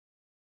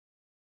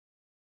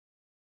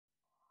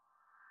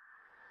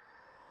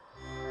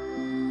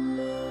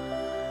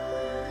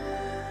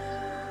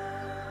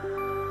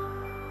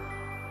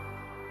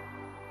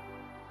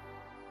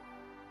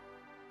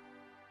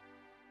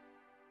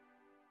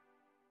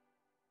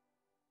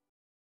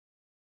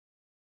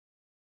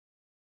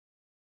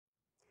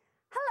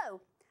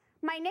Hello,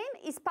 my name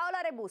is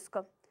Paola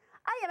Rebusco.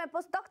 I am a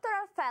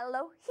postdoctoral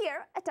fellow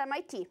here at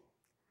MIT.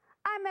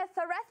 I'm a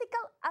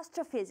theoretical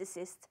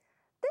astrophysicist.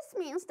 This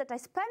means that I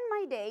spend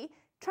my day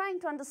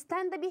trying to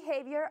understand the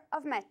behavior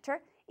of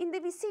matter in the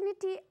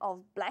vicinity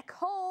of black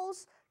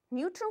holes,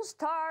 neutron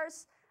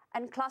stars,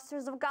 and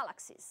clusters of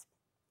galaxies.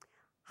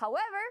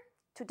 However,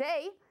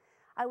 today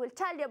I will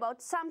tell you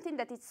about something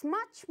that is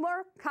much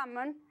more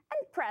common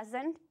and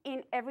present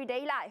in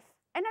everyday life,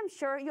 and I'm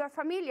sure you are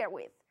familiar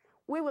with.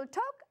 We will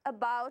talk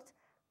about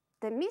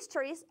the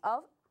mysteries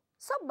of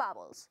soap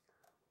bubbles.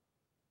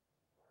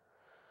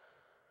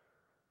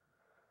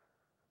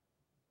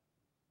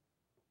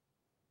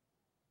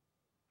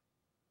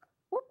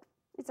 Whoop,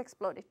 it's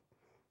exploded.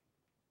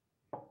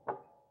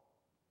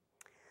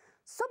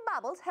 Soap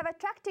bubbles have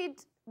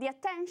attracted the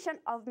attention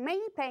of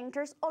many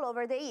painters all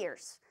over the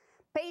years.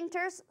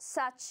 Painters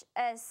such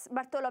as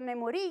Bartolomé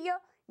Murillo,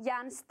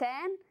 Jan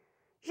Steen,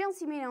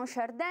 Jean-Simeon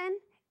Chardin,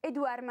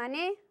 Edouard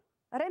Manet,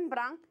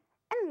 Rembrandt,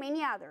 and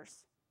many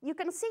others. You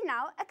can see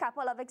now a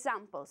couple of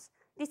examples.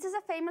 This is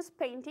a famous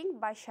painting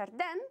by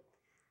Chardin,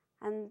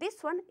 and this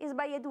one is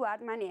by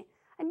Edouard Manet.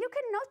 And you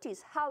can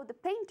notice how the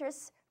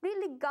painters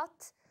really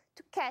got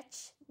to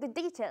catch the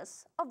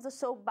details of the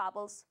soap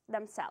bubbles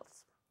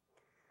themselves.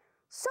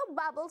 Soap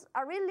bubbles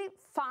are really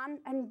fun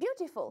and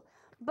beautiful,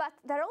 but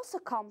they're also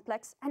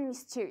complex and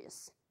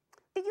mysterious.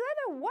 Did you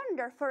ever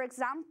wonder, for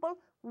example,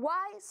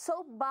 why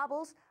soap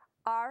bubbles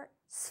are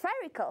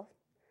spherical?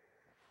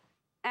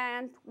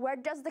 And where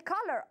does the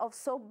color of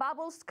soap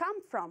bubbles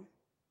come from?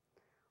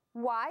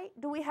 Why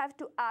do we have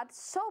to add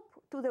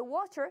soap to the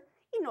water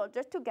in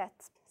order to get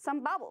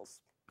some bubbles?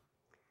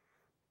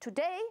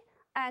 Today,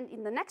 and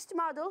in the next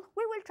module,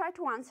 we will try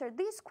to answer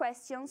these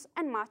questions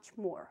and much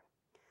more.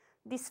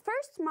 This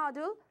first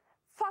module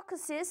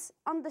focuses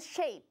on the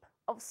shape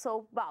of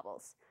soap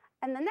bubbles,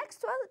 and the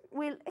next one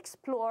will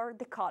explore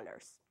the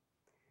colors.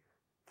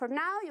 For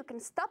now, you can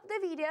stop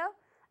the video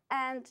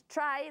and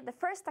try the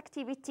first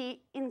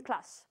activity in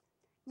class.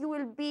 You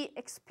will be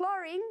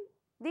exploring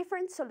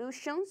different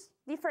solutions,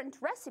 different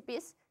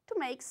recipes to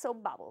make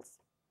soap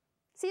bubbles.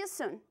 See you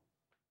soon.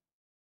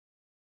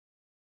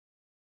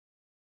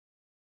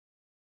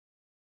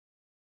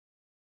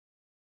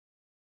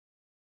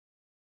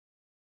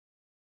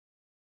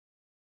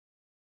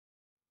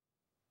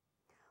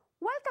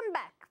 Welcome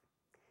back.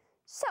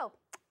 So,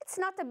 it's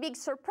not a big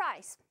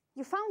surprise.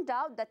 You found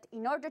out that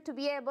in order to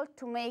be able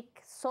to make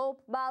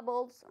soap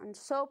bubbles and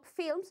soap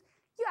films,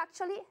 you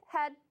actually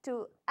had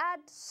to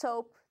add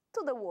soap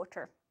to the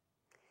water.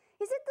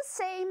 Is it the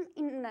same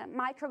in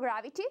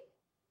microgravity?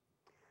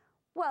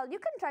 Well, you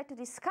can try to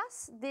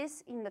discuss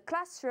this in the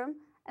classroom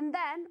and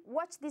then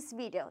watch this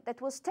video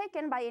that was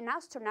taken by an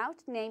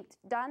astronaut named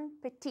Dan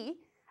Petit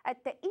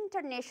at the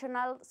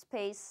International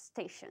Space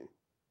Station.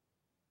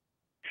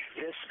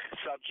 This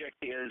subject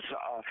is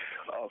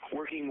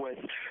working with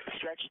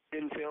stretched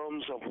thin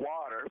films of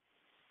water,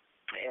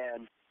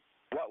 and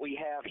what we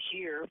have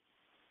here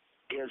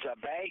is a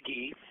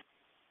baggie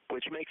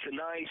which makes a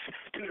nice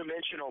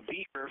two-dimensional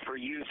beaker for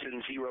use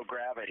in zero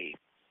gravity.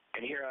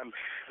 And here I'm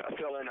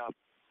filling up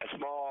a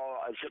small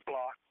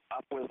Ziploc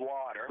up with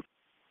water,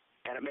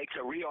 and it makes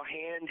a real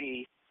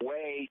handy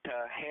way to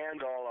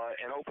handle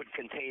an open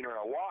container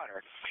of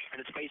water,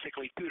 and it's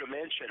basically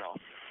two-dimensional.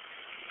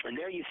 And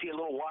there you see a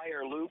little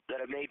wire loop that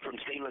I made from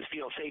stainless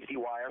steel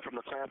safety wire from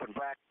the clamp and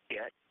bracket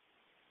kit.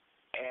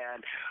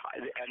 And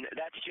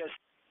that's just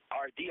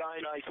our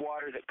deionized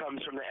water that comes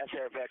from the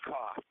SRVK.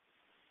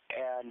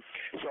 And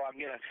so I'm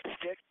going to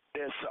stick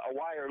this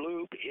wire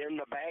loop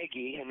in the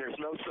baggie, and there's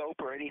no soap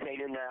or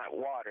anything in that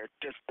water.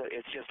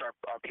 It's just our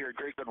pure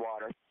drinking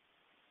water.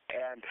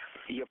 And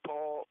you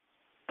pull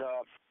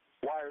the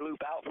wire loop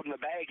out from the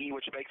baggie,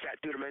 which makes that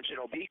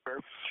two-dimensional beaker,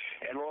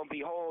 and lo and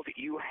behold,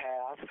 you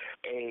have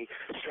a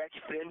stretched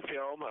thin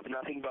film of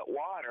nothing but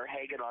water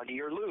hanging onto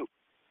your loop.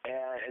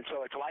 And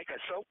so it's like a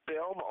soap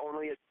film,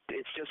 only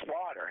it's just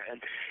water.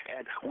 And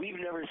we've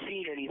never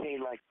seen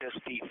anything like this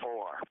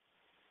before,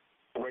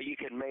 where you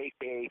can make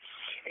a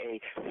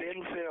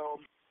thin film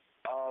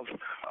of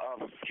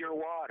pure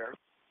water,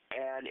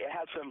 and it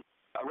has some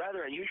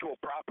rather unusual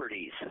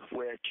properties,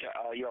 which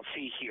you'll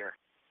see here.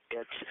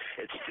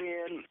 It's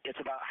thin,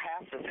 it's about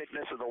half the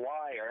thickness of the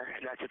wire,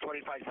 and that's a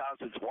 25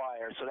 thousandths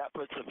wire, so that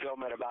puts the film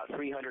at about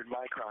 300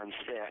 microns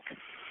thick.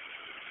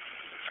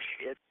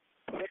 It's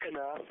thick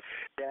enough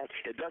that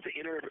it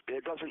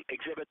doesn't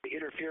exhibit the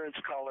interference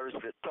colors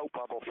that soap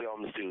bubble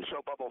films do.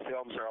 Soap bubble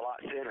films are a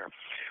lot thinner,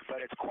 but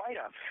it's quite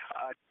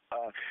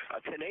a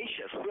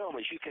tenacious film,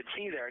 as you can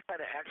see there. It kind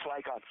of acts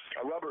like a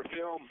rubber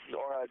film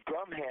or a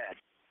drum head.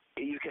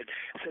 You can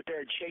sit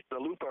there and shake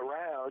the loop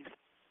around,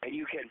 and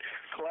you can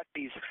collect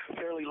these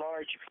fairly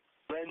large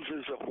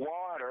lenses of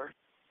water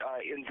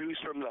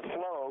induced from the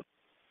flow,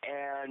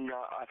 and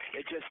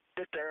it just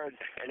sits there and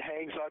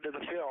hangs onto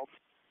the film.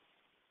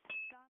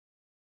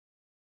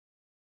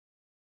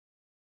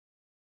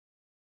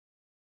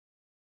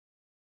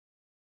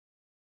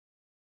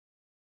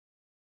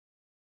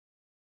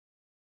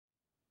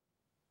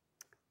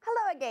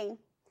 Hello again.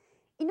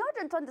 in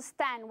order to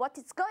understand what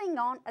is going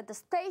on at the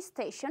space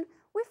station,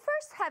 we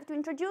first have to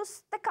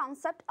introduce the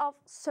concept of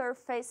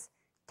surface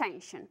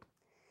tension.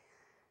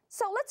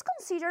 So let's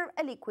consider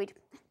a liquid.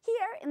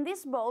 Here in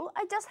this bowl,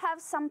 I just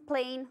have some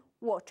plain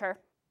water.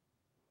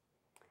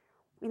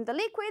 In the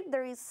liquid,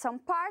 there is some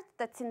part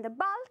that's in the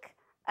bulk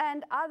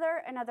and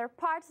another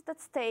part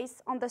that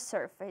stays on the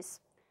surface.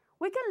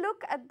 We can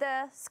look at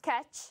the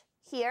sketch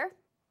here.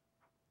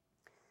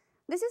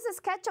 This is a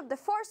sketch of the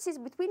forces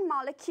between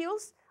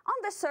molecules on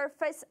the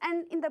surface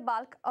and in the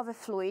bulk of a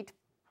fluid.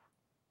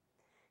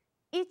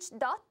 Each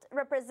dot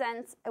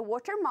represents a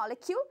water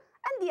molecule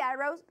and the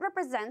arrows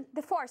represent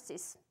the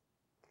forces.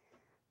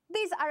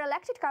 These are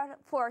electrical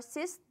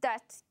forces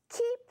that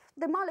keep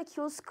the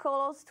molecules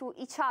close to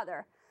each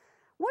other.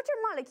 Water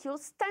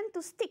molecules tend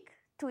to stick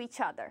to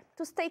each other,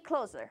 to stay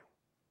closer.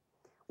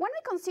 When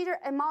we consider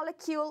a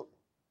molecule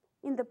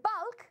in the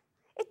bulk,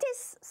 it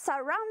is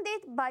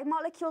surrounded by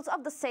molecules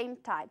of the same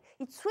type.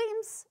 It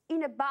swims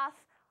in a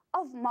bath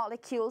of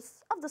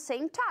molecules of the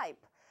same type.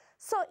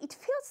 So it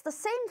feels the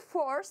same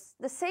force,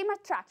 the same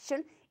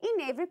attraction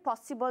in every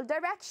possible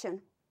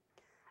direction.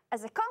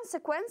 As a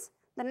consequence,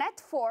 the net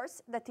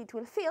force that it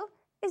will feel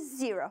is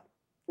zero.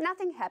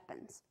 Nothing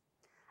happens.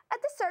 At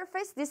the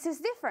surface, this is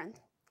different.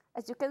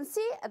 As you can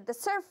see, at the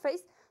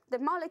surface, the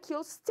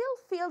molecules still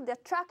feel the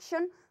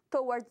attraction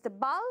towards the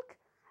bulk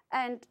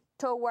and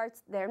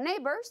towards their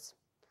neighbors,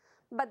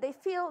 but they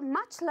feel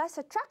much less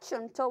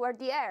attraction toward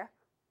the air.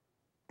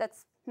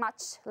 That's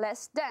much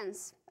less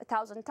dense,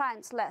 1,000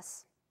 times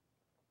less.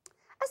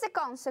 As a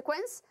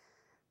consequence,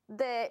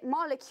 the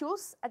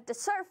molecules at the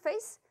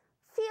surface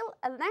feel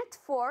a net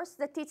force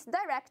that is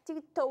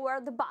directed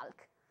toward the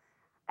bulk.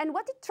 And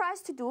what it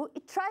tries to do,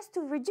 it tries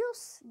to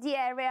reduce the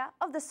area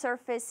of the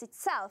surface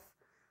itself,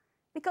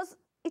 because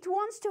it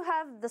wants to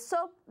have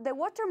the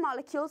water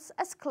molecules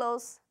as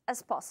close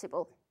as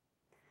possible.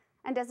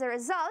 And as a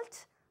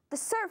result, the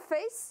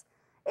surface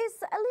is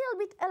a little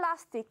bit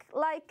elastic,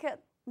 like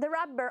the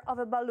rubber of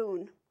a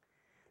balloon.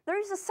 There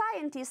is a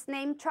scientist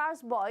named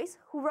Charles Boyce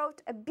who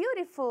wrote a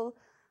beautiful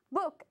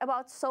book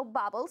about soap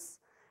bubbles,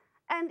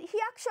 and he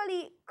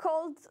actually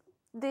called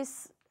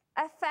this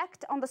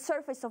effect on the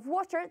surface of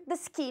water the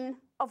skin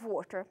of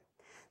water.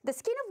 The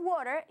skin of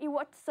water,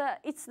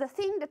 it's the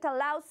thing that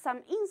allows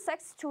some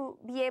insects to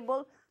be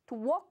able to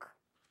walk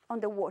on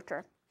the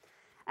water.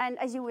 And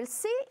as you will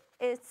see,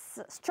 it's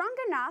strong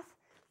enough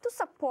to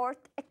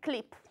support a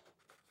clip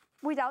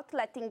without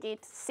letting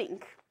it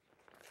sink.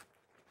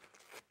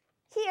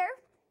 Here,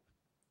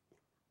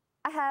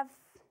 I have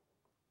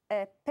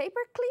a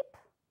paper clip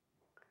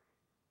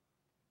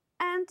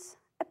and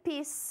a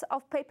piece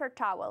of paper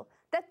towel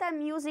that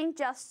I'm using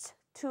just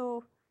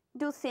to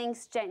do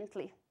things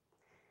gently.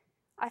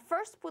 I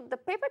first put the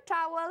paper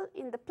towel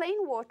in the plain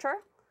water,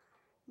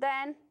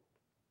 then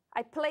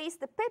I place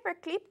the paper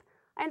clip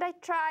and I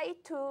try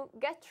to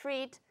get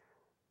rid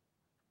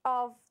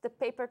of the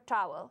paper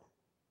towel.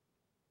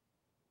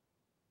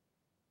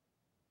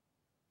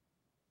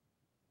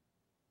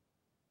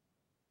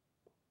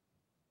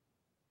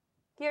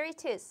 Here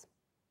it is.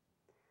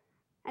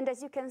 And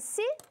as you can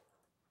see,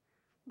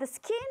 the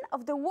skin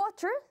of the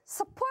water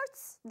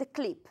supports the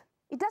clip.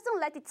 It doesn't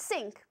let it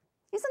sink.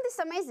 Isn't this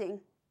amazing?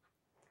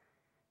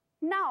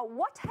 Now,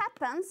 what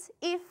happens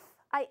if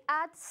I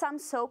add some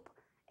soap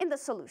in the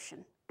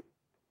solution?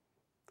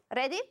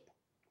 Ready?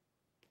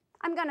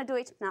 I'm going to do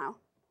it now.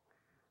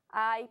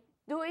 I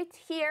do it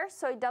here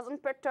so it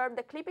doesn't perturb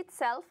the clip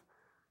itself.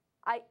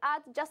 I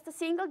add just a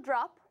single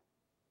drop.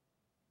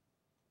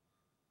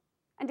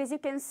 And as you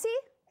can see,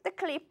 the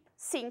clip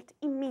sinked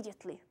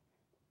immediately.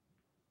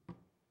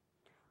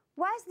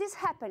 Why is this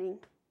happening?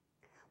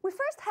 We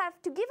first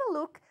have to give a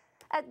look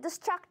at the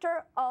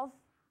structure of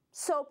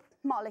soap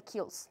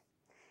molecules.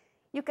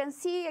 You can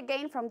see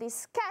again from this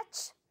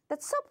sketch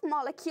that soap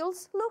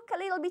molecules look a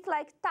little bit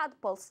like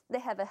tadpoles. They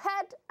have a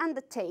head and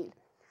a tail.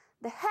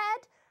 The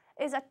head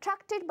is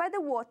attracted by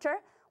the water,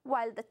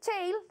 while the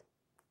tail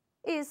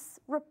is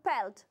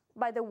repelled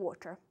by the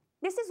water.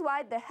 This is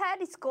why the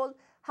head is called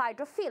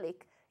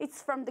hydrophilic.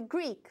 It's from the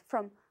Greek,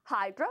 from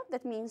hydro,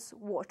 that means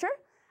water,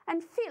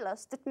 and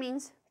philos, that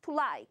means to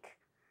like.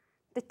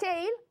 The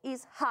tail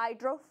is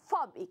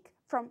hydrophobic,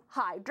 from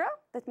hydro,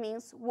 that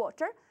means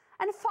water,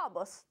 and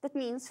phobos, that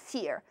means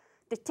fear.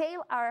 The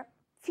tail are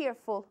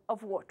fearful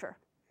of water.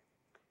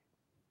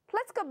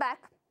 Let's go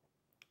back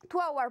to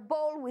our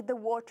bowl with the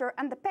water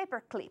and the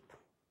paper clip.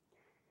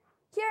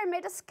 Here I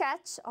made a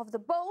sketch of the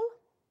bowl,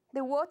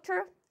 the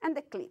water, and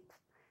the clip.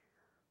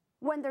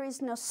 When there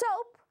is no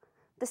soap,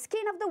 the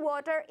skin of the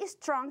water is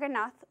strong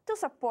enough to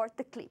support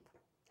the clip.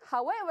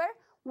 However,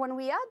 when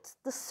we add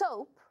the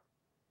soap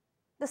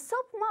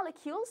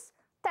molecules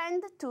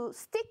tend to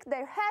stick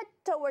their head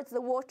towards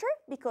the water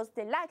because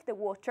they like the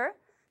water.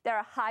 They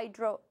are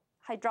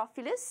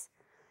hydrophilous,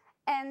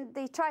 and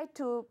they try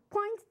to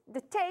point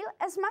the tail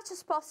as much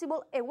as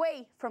possible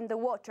away from the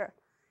water.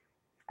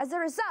 As a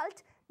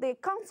result, they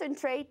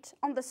concentrate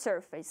on the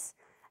surface,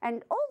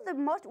 and all the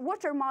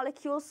water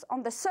molecules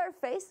on the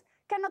surface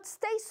cannot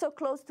stay so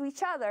close to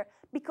each other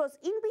because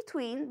in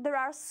between there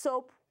are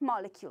soap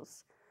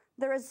molecules.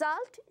 The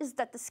result is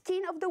that the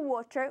skin of the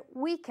water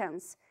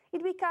weakens.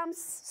 It becomes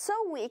so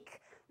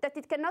weak that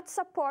it cannot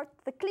support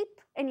the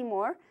clip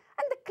anymore,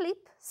 and the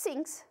clip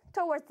sinks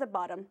towards the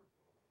bottom.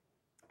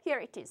 Here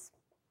it is.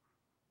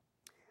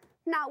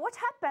 Now, what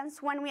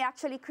happens when we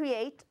actually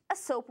create a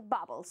soap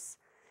bubbles?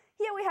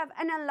 Here we have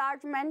an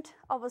enlargement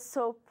of a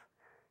soap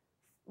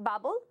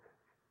bubble.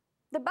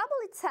 The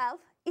bubble itself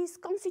is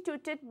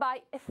constituted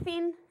by a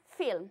thin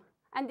film,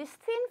 and this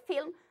thin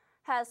film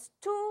has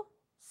two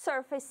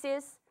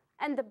surfaces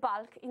and the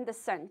bulk in the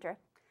center.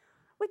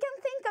 We can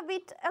think of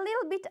it a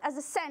little bit as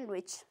a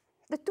sandwich.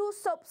 The two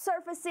soap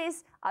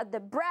surfaces are the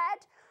bread,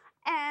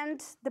 and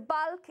the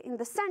bulk in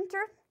the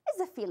center is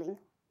the filling.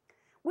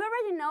 We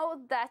already know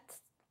that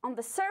on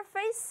the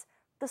surface,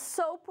 the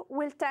soap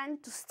will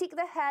tend to stick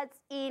the heads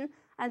in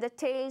and the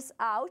tails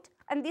out,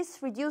 and this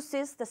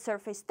reduces the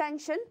surface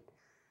tension.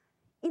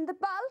 In the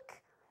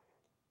bulk,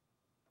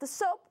 the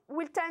soap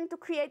will tend to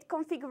create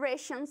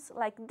configurations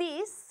like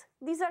this.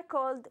 These are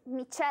called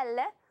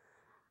micelle,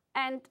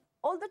 and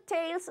all the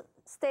tails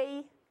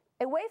stay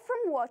away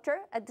from water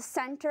at the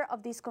center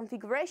of this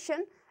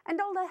configuration,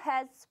 and all the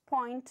heads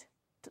point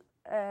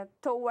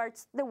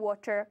towards the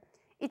water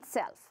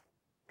itself.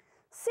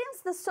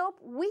 Since the soap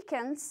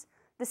weakens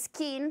the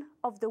skin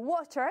of the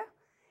water,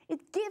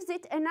 it gives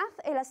it enough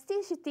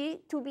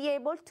elasticity to be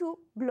able to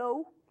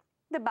blow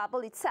the bubble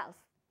itself.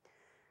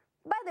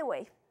 By the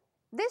way,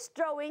 this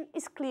drawing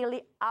is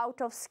clearly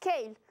out of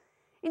scale.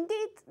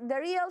 Indeed, the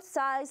real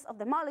size of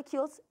the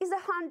molecules is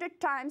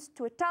 100 times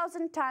to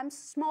 1,000 times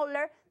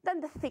smaller than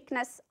the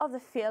thickness of the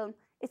film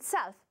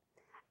itself.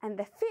 And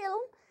the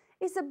film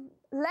is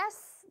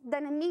less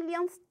than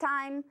 1,000,000th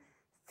time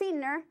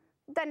thinner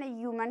than a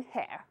human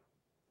hair.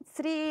 It's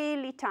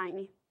really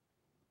tiny.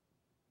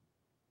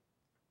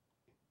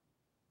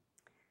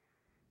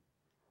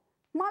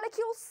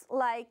 Molecules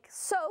like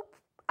soap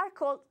are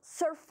called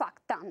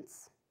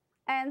surfactants,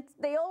 and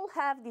they all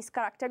have this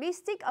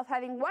characteristic of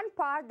having one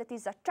part that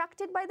is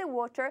attracted by the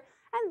water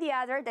and the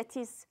other that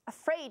is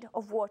afraid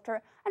of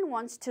water and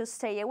wants to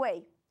stay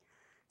away.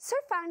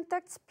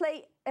 Surfactants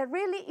play a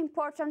really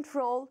important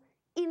role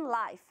in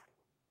life.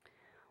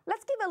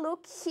 Let's give a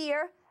look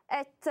here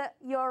at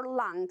your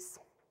lungs.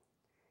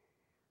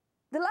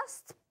 The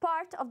last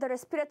part of the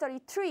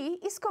respiratory tree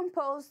is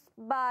composed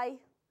by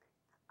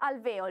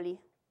alveoli.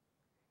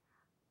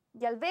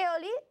 The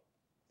alveoli,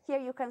 here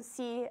you can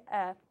see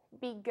a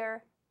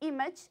bigger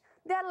image,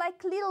 they are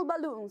like little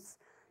balloons.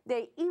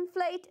 They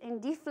inflate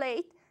and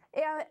deflate,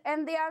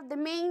 and they are the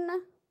main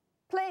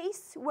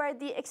place where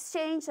the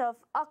exchange of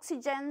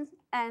oxygen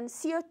and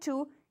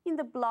CO2 in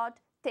the blood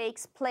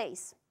takes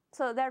place.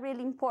 So they're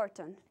really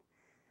important.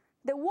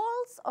 The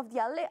walls of the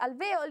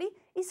alveoli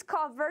is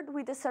covered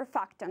with a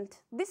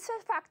surfactant. This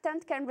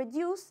surfactant can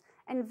reduce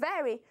and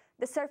vary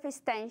the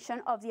surface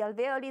tension of the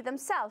alveoli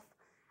themselves.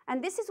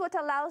 And this is what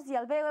allows the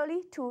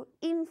alveoli to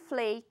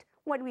inflate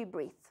when we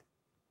breathe.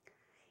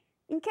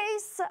 In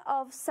case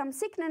of some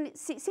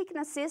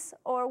sicknesses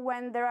or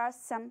when there are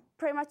some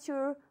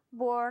premature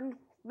born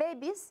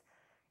babies,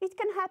 it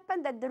can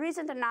happen that there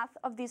isn't enough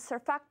of this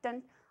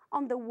surfactant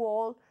on the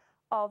wall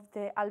of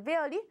the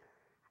alveoli,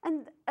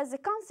 and as a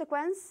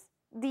consequence,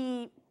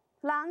 the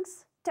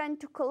lungs tend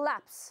to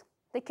collapse.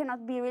 They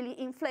cannot be really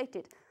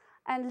inflated,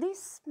 and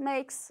this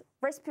makes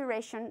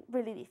respiration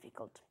really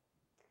difficult.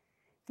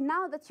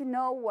 Now that you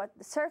know what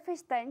the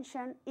surface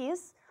tension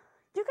is,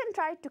 you can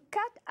try to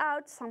cut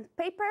out some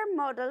paper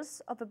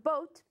models of a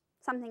boat,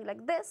 something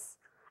like this,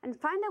 and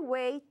find a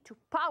way to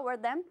power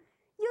them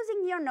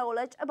using your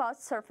knowledge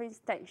about surface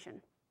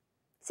tension.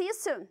 See you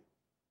soon!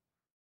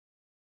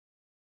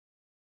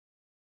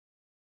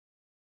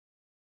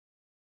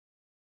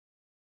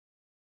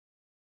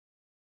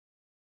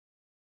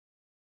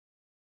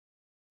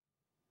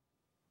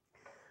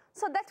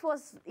 So that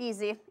was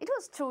easy. It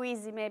was too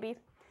easy, maybe.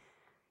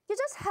 You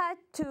just had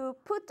to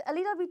put a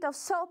little bit of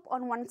soap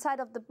on one side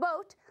of the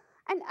boat,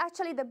 and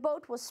actually the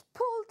boat was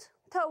pulled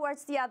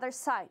towards the other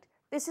side.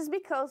 This is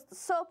because the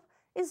soap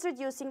is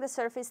reducing the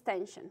surface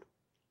tension.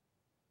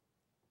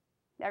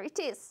 There it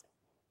is.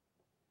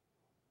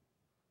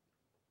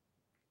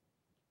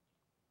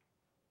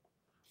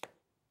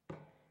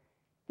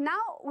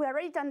 Now we are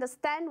ready to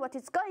understand what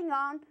is going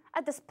on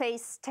at the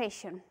space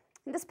station.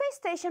 In the space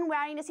station, we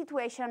are in a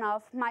situation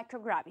of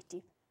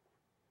microgravity.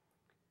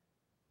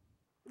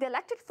 The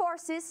electric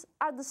forces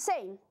are the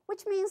same,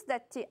 which means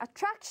that the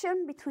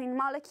attraction between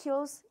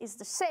molecules is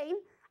the same,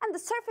 and the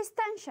surface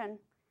tension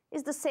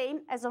is the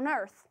same as on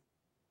Earth.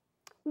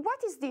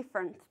 What is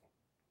different?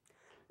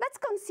 Let's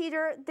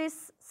consider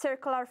this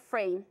circular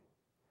frame.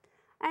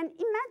 And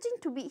imagine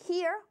to be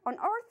here on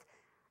Earth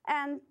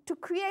and to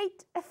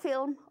create a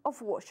film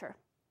of water.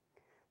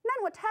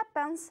 Then what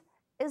happens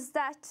is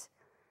that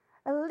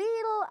a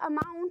little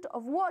amount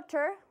of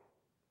water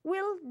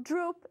will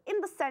drop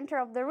in the center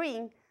of the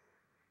ring.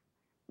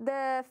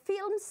 The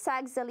film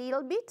sags a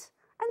little bit,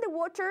 and the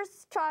water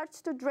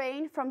starts to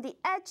drain from the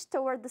edge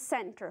toward the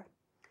center.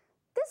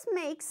 This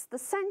makes the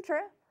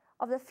center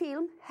of the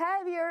film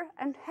heavier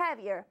and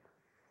heavier,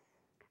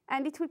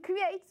 and it will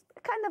create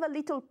kind of a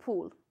little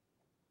pool.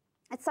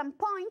 At some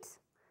point,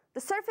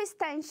 the surface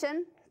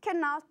tension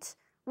cannot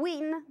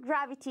win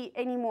gravity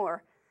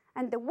anymore,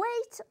 and the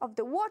weight of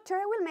the water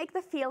will make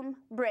the film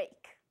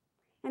break.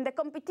 In the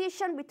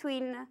competition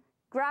between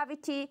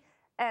gravity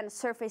and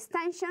surface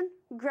tension,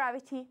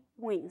 gravity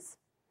wins.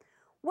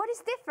 What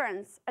is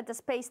different at the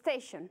space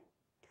station?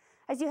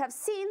 As you have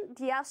seen,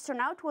 the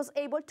astronaut was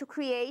able to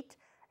create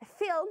a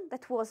film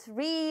that was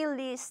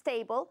really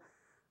stable,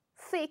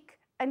 thick,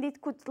 and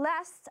it could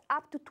last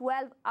up to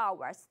 12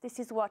 hours. This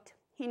is what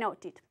he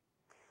noted.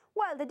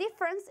 Well, the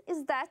difference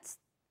is that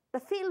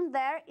the film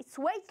there is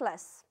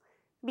weightless.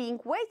 Being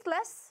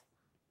weightless,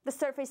 the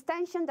surface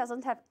tension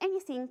doesn't have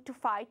anything to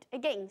fight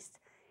against.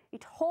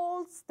 It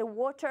holds the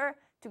water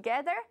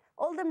together,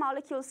 all the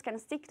molecules can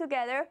stick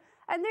together,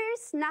 and there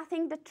is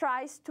nothing that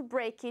tries to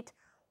break it,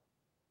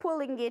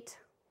 pulling it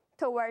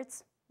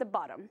towards the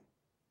bottom.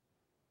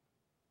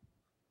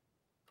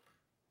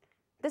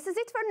 This is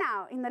it for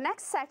now. In the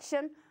next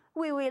section,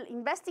 we will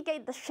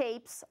investigate the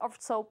shapes of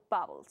soap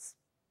bubbles.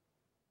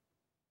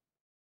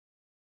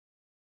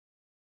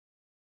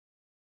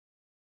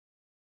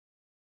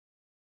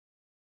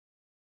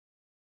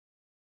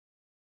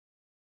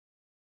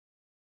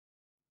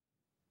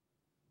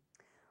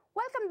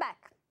 Welcome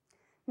back.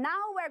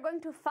 Now we're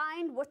going to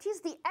find what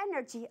is the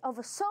energy of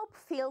a soap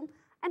film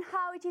and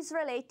how it is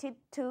related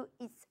to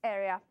its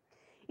area.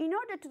 In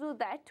order to do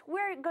that,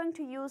 we're going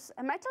to use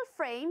a metal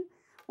frame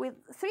with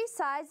 3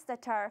 sides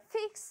that are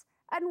fixed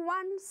and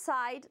 1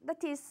 side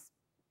that is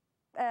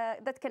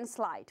that can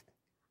slide.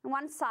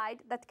 One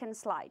side that can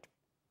slide.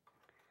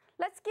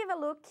 Let's give a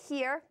look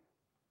here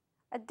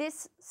at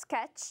this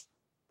sketch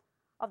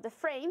of the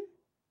frame.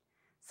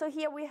 So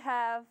here we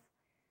have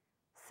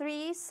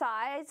 3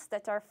 sides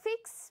that are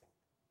fixed,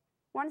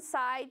 1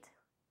 side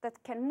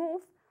that can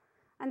move,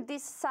 and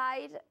this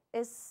side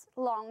is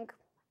long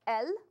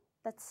L,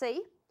 let's say,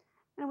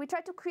 and we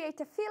try to create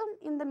a film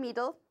in the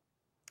middle,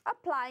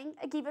 applying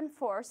a given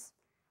force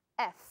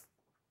F.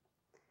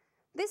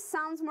 This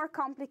sounds more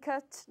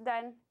complicated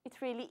than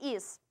it really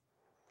is,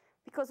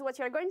 because what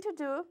you're going to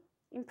do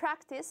in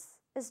practice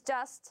is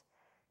just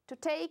to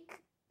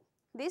take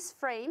this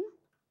frame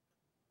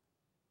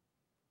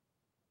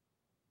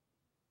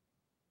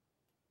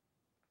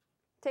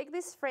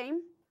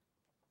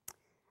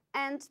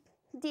and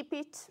dip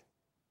it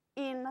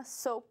in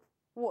soap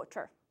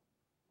water.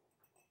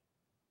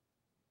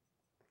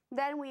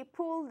 Then we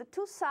pull the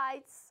 2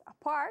 sides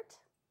apart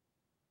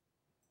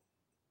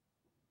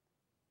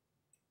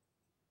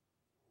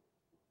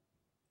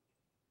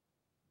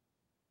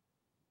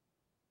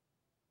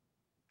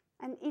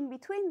and in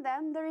between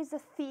them there is a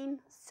thin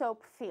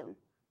soap film.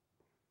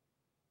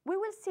 We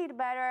will see it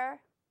better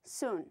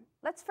soon.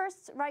 Let's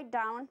first write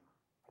down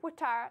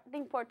what are the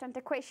important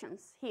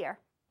equations here.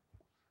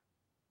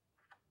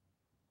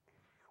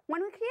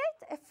 When we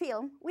create a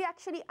film, we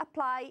actually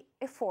apply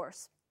a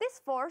force. This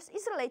force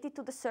is related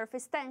to the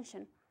surface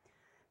tension.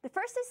 The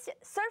first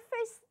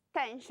surface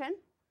tension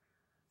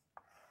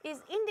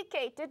is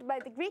indicated by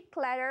the Greek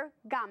letter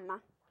gamma,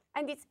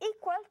 and it's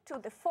equal to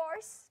the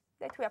force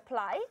that we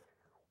apply,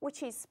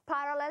 which is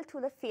parallel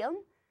to the film,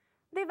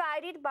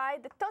 divided by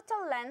the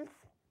total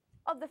length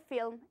of the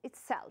film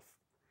itself.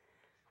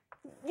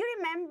 You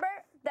remember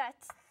that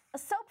a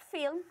soap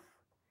film,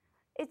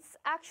 it's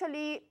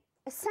actually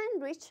a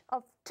sandwich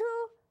of 2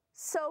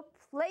 soap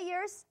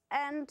layers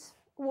and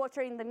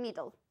water in the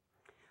middle.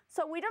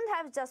 So we don't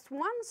have just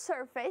 1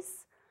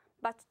 surface,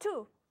 but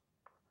 2.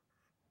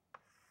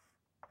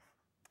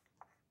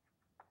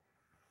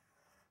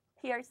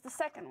 Here is the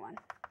second one.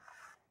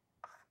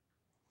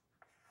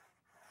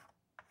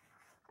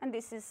 And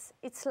this is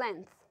its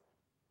length.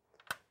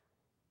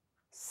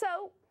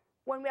 So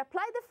when we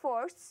apply the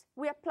force,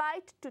 we apply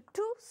it to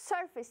 2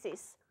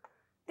 surfaces.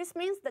 This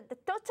means that the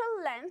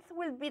total length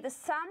will be the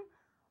sum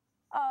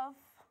of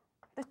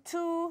the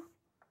 2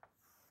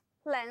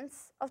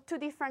 lengths of 2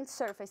 different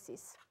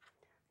surfaces.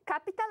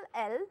 Capital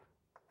L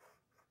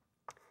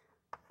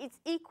is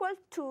equal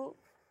to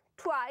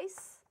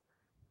twice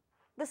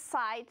the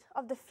side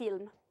of the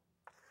film,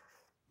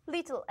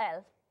 little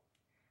l.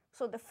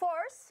 So the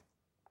force,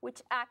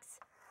 which acts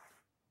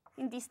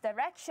in this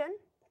direction,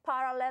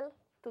 parallel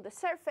to the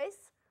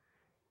surface,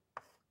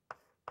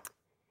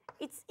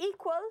 it's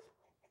equal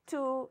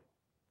to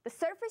the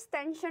surface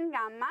tension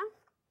gamma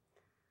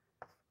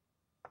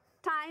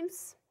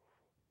times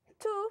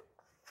 2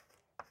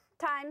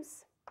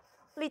 times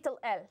little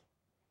l.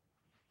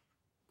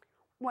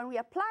 When we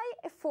apply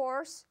a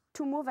force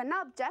to move an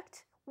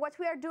object, what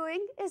we are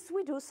doing is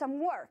we do some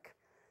work.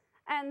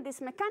 And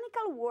this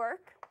mechanical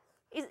work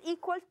is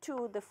equal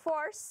to the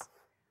force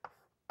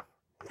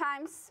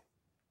times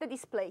the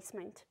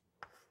displacement.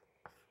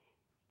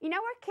 In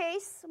our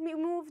case, we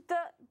moved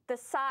the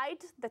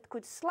side that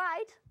could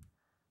slide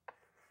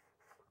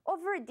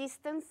over a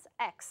distance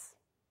x.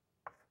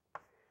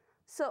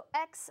 So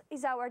x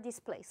is our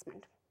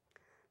displacement.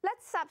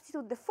 Let's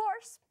substitute the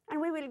force, and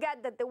we will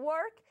get that the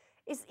work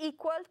is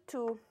equal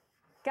to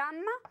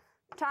gamma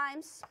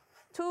times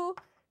 2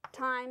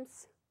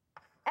 times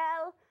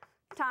L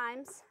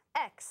times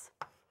x.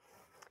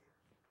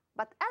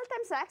 But L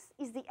times x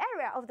is the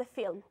area of the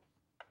film.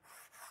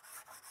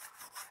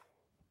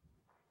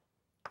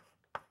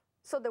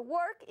 So the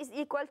work is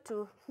equal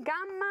to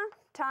gamma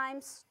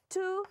times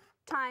 2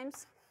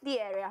 times the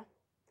area.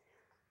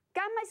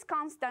 Gamma is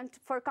constant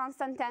for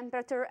constant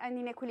temperature and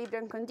in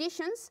equilibrium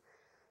conditions.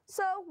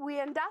 So we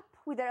end up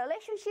with a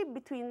relationship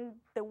between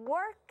the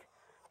work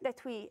that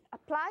we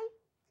apply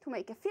to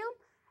make a film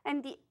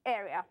and the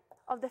area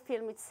of the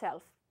film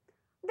itself.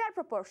 They are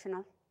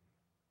proportional.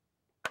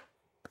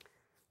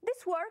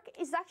 This work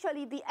is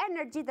actually the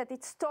energy that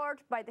is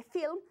stored by the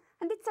film,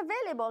 and it's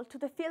available to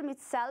the film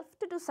itself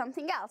to do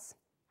something else.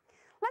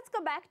 Let's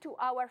go back to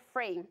our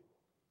frame.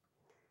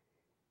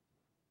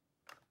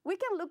 We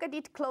can look at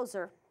it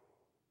closer.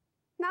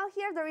 Now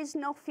here there is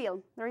no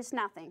film, there is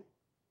nothing.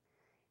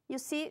 You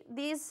see,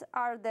 these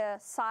are the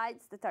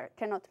sides that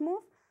cannot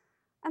move,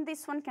 and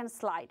this one can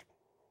slide.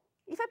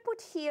 If I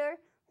put here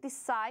this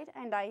side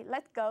and I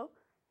let go,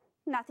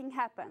 nothing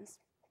happens.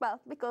 Well,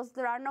 because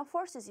there are no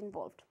forces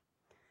involved.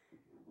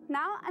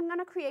 Now I'm going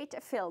to create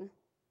a film.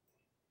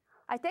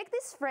 I take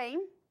this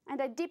frame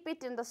and I dip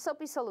it in the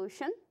soapy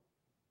solution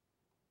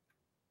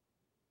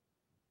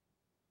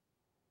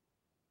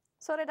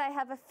so that I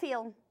have a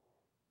film,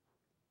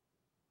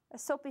 a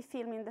soapy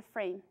film in the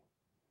frame.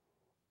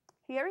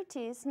 Here it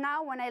is.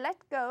 Now when I let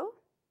go,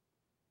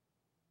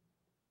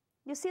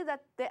 you see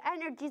that the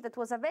energy that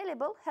was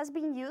available has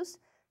been used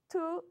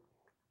to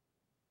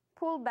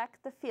pull back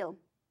the film.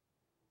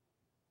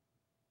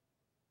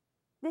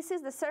 This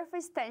is the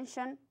surface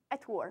tension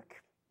at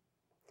work.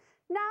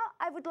 Now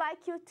I would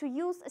like you to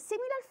use a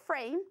similar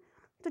frame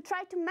to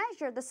try to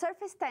measure the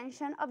surface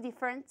tension of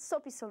different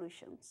soapy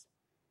solutions.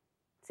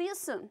 See you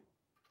soon.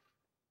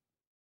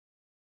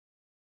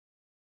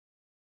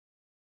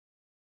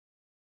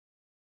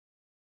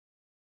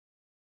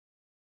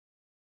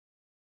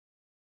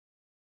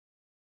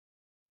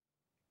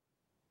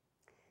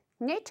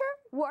 Nature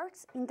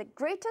works in the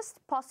greatest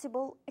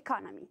possible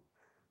economy,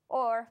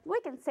 or we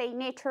can say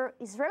nature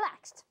is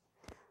relaxed.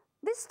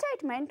 This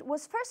statement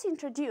was first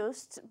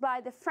introduced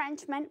by the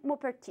Frenchman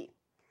Maupertuis,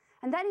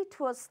 and then it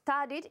was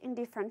studied in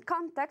different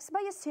contexts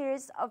by a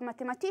series of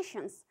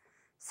mathematicians,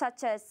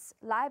 such as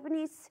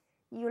Leibniz,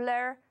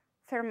 Euler,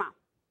 Fermat.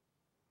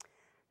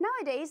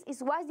 Nowadays,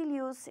 it's widely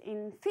used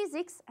in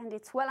physics, and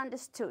it's well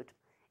understood.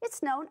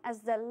 It's known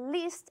as the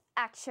least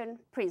action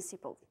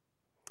principle.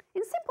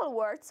 In simple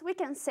words, we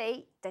can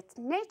say that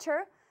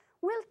nature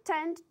will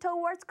tend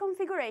towards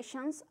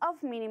configurations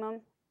of minimum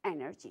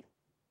energy.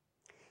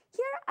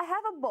 Here I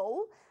have a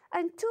ball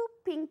and two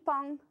ping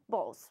pong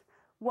balls,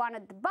 one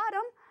at the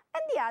bottom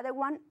and the other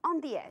one on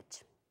the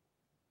edge.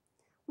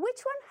 Which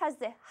one has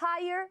the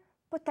higher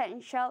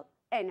potential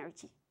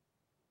energy?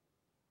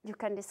 You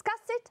can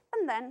discuss it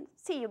and then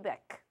see you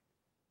back.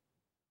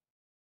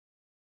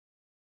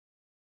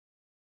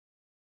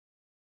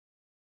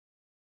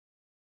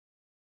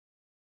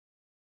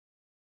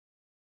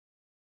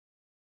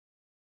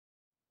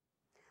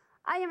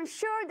 I am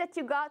sure that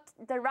you got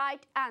the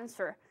right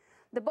answer.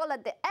 The ball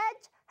at the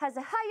edge has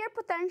a higher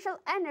potential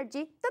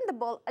energy than the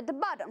ball at the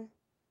bottom,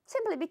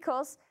 simply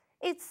because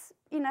it's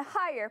in a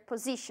higher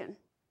position.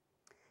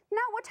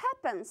 Now what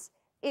happens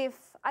if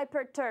I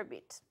perturb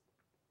it?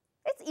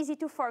 It's easy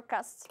to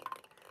forecast.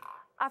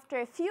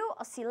 After a few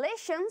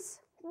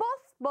oscillations,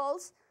 both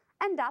balls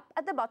end up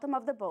at the bottom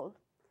of the ball,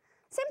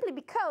 simply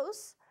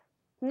because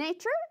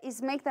nature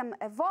is making them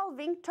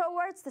evolving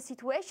towards the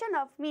situation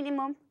of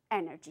minimum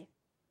energy.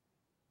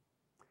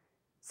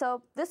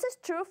 So this is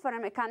true for a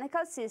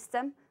mechanical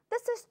system.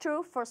 This is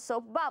true for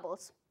soap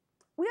bubbles.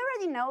 We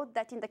already know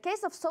that in the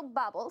case of soap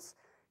bubbles,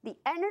 the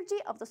energy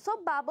of the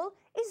soap bubble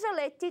is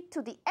related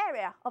to the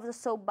area of the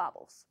soap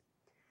bubbles.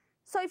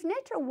 So if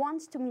nature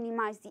wants to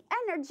minimize the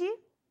energy,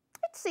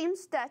 it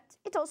seems that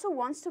it also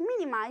wants to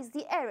minimize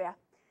the area.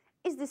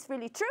 Is this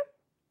really true?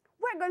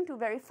 We're going to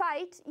verify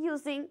it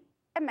using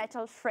a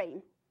metal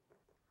frame.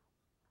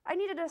 I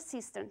need an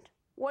assistant.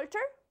 Walter,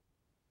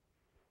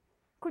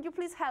 could you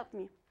please help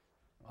me?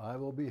 I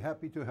will be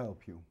happy to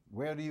help you.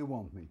 Where do you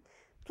want me?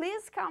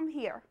 Please come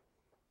here.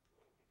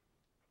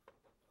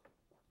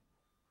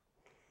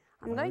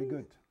 I'm Very going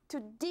good.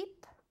 to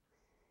dip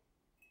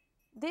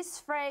this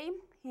frame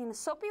in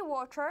soapy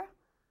water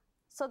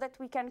so that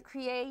we can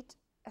create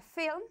a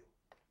film.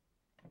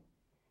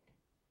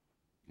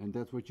 And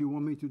that's what you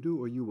want me to do,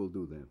 or you will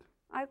do that?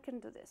 I can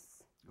do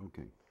this.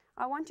 Okay.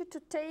 I want you to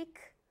take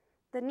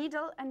the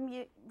needle and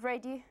be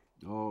ready.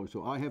 Oh,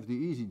 so I have the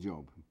easy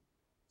job.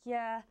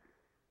 Yeah.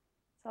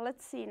 So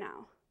let's see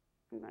now.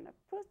 I'm going to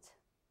put.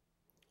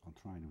 I'll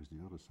try it with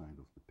the other side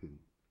of the pin.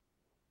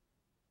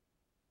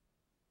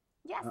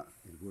 Yes. Ah,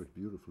 it worked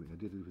beautifully. I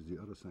did it with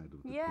the other side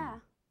of the pin. Yeah.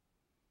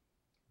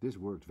 This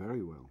worked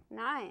very well.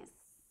 Nice.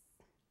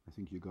 I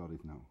think you got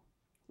it now.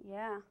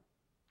 Yeah.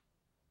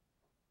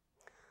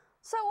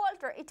 So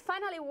Walter, it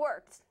finally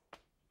worked.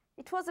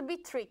 It was a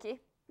bit tricky,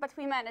 but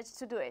we managed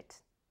to do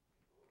it.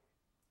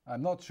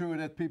 I'm not sure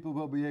that people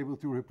will be able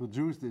to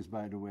reproduce this,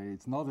 by the way.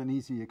 It's not an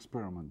easy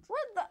experiment.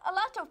 With a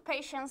lot of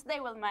patience, they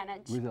will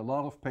manage. With a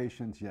lot of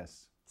patience,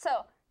 yes.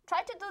 So,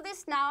 try to do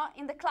this now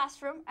in the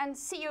classroom and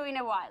see you in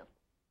a while.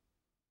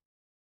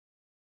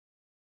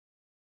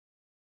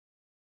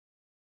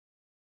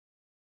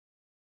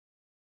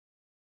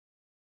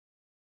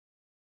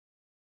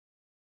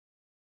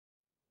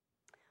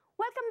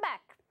 Welcome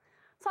back.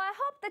 So I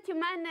hope that you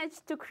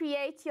managed to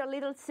create your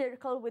little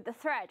circle with the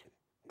thread.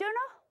 Do you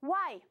know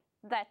why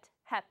that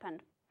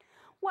happened?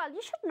 Well,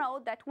 you should know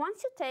that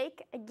once you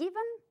take a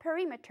given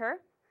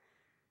perimeter,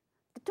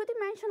 the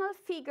two-dimensional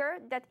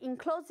figure that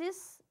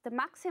encloses the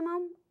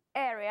maximum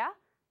area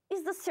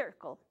is the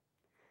circle.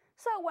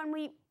 So when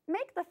we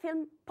make the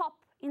film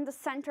pop in the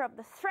center of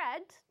the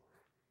thread,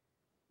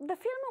 the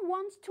film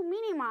wants to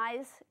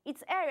minimize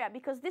its area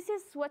because this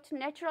is what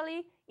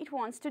naturally it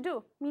wants to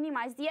do,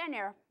 minimize the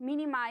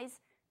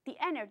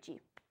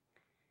energy.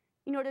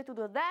 In order to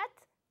do that,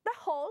 the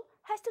hole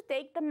has to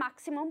take the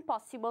maximum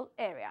possible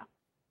area.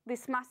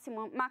 This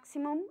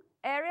maximum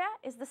area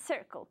is the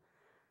circle.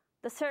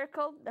 The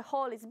circle, the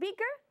hole is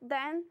bigger,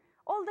 then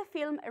all the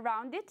film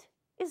around it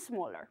is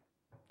smaller.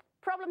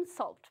 Problem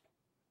solved.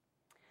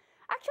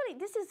 Actually,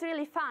 this is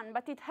really fun,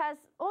 but it has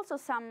also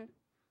some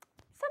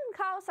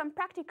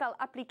practical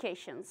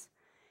applications.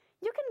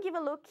 You can give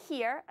a look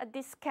here at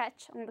this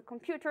sketch on the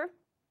computer.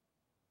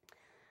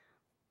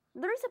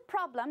 There is a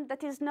problem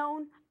that is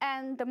known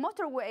as the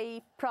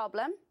motorway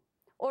problem,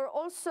 or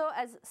also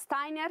as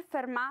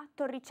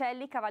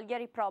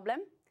Steiner-Fermat-Torricelli-Cavalieri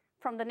problem,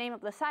 from the name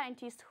of the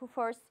scientist who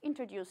first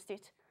introduced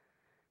it.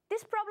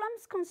 This problem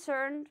is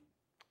concerned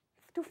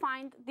to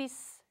find the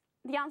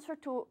answer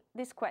to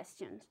these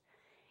questions.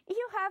 If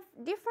you have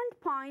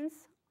different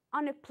points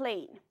on a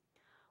plane,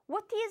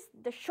 what is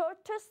the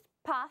shortest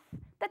path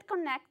that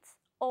connects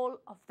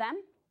all of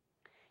them?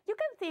 You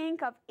can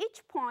think of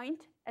each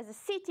point as a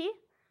city,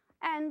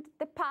 and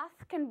the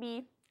path can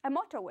be a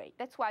motorway.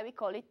 That's why we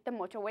call it the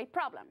motorway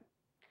problem.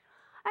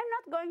 I'm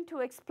not going to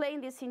explain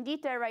this in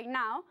detail right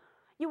now.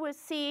 You will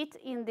see it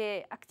in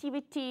the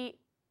activity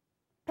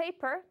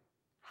paper,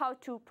 how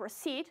to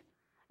proceed.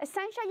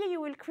 Essentially, you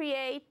will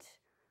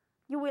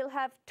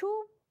have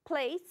two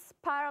plates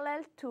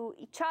parallel to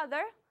each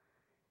other.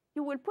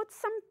 You will put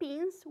some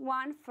pins,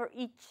 one for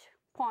each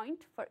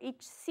point, for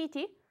each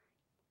city.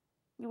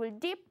 You will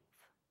dip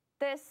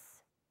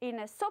this in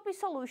a soapy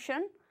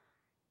solution,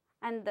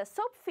 and the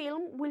soap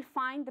film will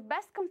find the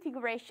best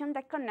configuration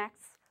that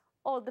connects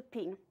all the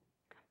pins.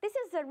 This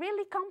is a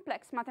really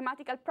complex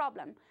mathematical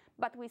problem,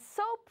 but with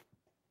soap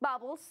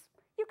bubbles,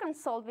 you can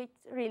solve it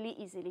really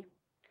easily.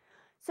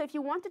 So if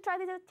you want to try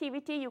this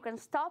activity, you can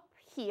stop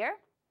here.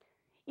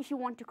 If you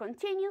want to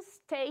continue,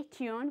 stay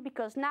tuned,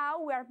 because now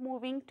we are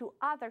moving to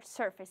other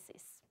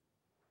surfaces.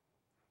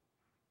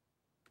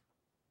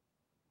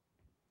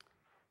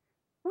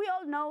 We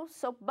all know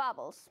soap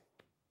bubbles.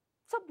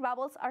 Soap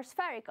bubbles are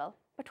spherical,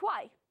 but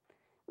why?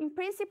 In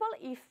principle,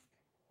 if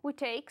we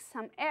take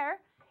some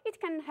air, it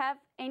can have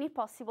any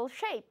possible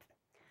shape.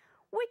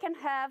 We can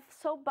have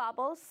soap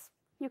bubbles,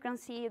 you can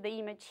see the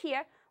image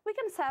here, we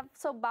can have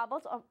soap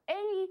bubbles of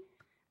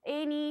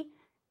any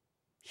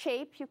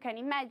shape you can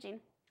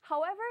imagine.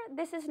 However,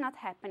 this is not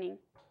happening.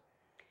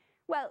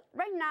 Well,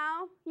 right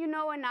now, you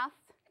know enough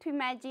to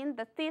imagine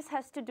that this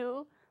has to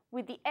do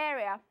with the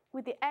area,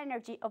 with the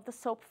energy of the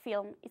soap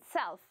film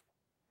itself.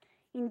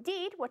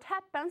 Indeed, what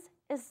happens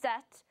is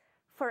that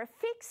for a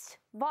fixed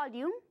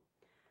volume,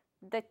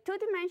 the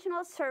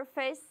two-dimensional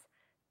surface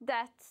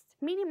that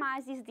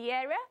minimizes the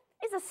area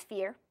is a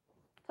sphere.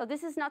 So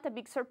this is not a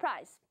big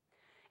surprise.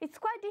 It's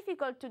quite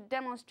difficult to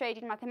demonstrate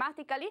it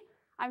mathematically.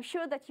 I'm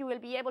sure that you will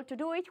be able to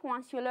do it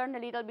once you learn a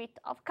little bit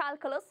of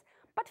calculus.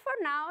 But for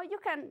now, you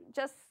can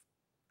just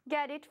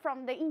get it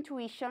from the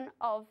intuition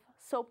of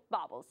soap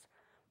bubbles.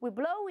 We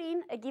blow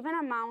in a given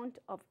amount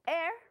of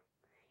air.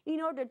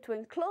 In order to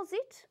enclose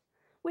it,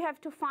 we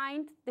have to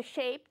find the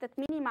shape that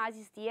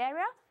minimizes the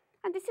area,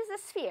 and this is a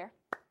sphere.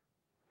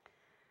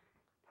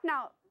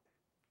 Now,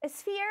 a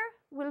sphere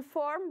will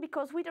form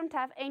because we don't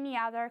have any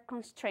other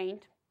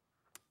constraint.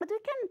 But we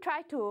can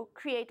try to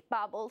create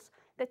bubbles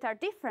that are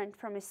different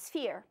from a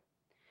sphere.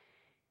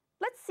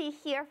 Let's see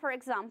here, for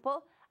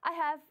example, I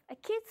have a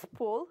kid's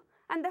pool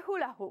and a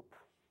hula hoop.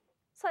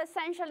 So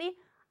essentially,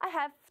 I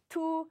have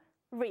two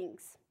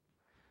rings.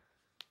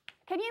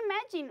 Can you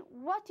imagine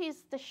what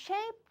is the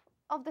shape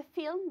of the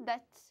film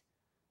that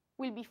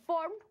will be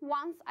formed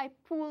once I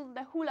pull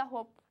the hula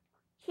hoop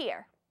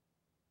here?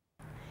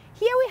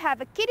 Here we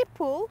have a kiddie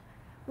pool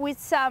with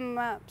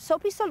some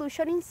soapy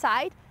solution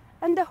inside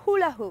and a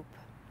hula hoop.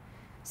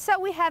 So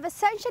we have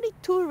essentially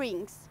two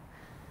rings.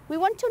 We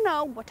want to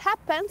know what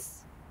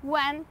happens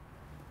when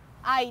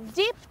I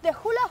dip the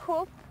hula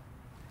hoop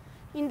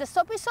in the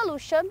soapy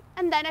solution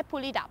and then I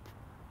pull it up.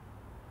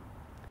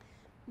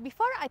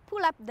 Before I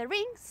pull up the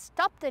rings,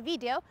 stop the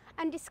video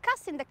and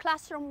discuss in the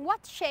classroom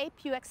what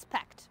shape you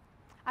expect.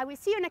 I will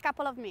see you in a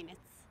couple of minutes.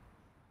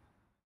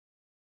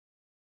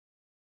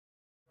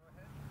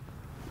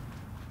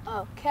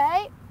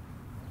 Okay.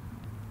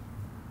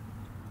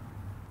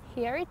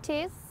 Here it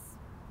is.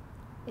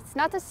 It's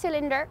not a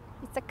cylinder,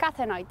 it's a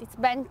catenoid. It's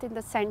bent in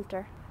the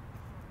center.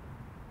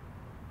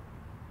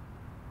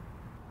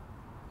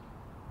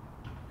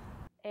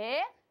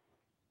 Et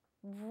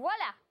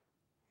voila!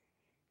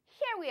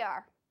 Here we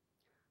are.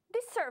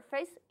 This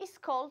surface is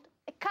called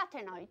a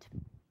catenoid.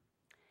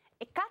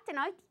 A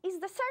catenoid is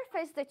the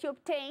surface that you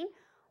obtain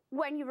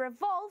when you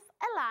revolve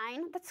a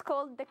line that's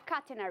called the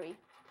catenary.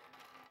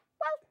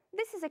 Well,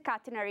 this is a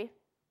catenary.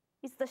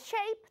 It's the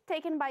shape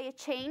taken by a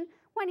chain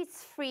when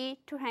it's free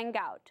to hang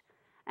out,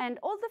 and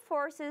all the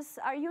forces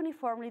are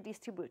uniformly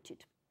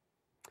distributed.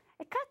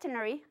 A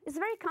catenary is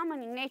very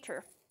common in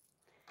nature.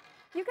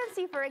 You can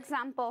see, for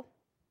example,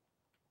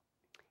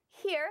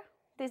 here,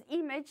 this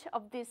image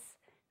of this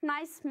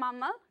nice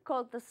mammal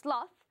called the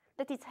sloth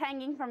that is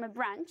hanging from a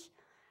branch,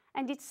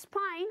 and its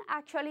spine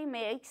actually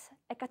makes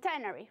a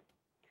catenary.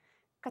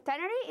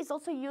 Catenary is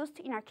also used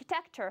in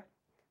architecture.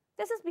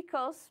 This is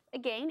because,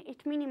 again,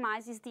 it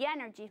minimizes the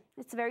energy.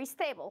 It's very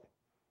stable.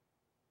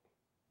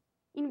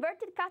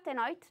 Inverted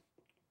catenary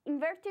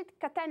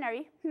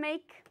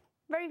make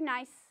very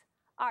nice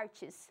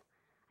arches.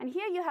 And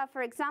here you have,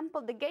 for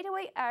example, the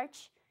Gateway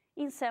Arch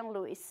in St.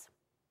 Louis.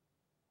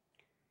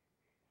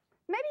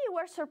 Maybe you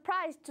were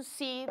surprised to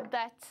see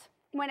that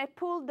when I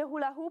pulled the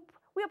hula hoop,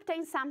 we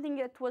obtained something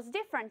that was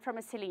different from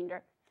a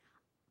cylinder.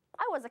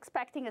 I was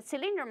expecting a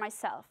cylinder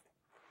myself.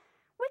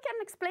 We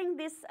can explain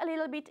this a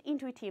little bit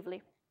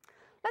intuitively.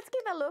 Let's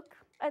give a look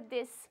at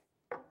this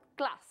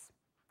glass.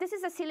 This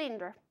is a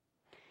cylinder.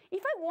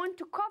 If I want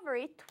to cover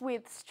it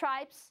with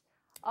stripes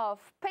of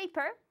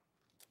paper,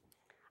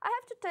 I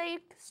have to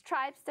take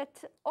stripes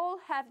that all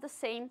have the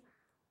same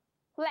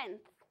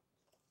length.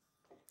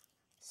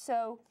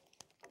 So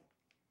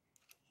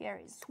here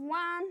is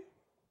one.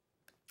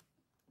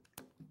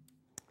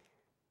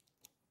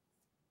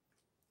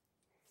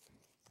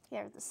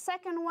 Here's the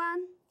second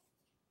one.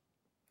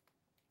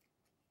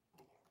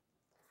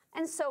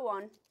 And so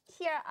on.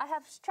 Here I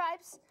have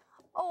stripes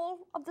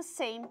all of the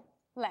same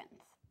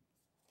length.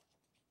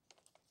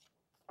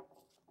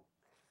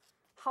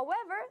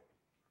 However,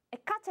 a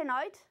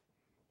catenoid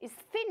is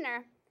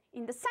thinner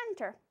in the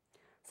center.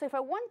 So if I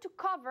want to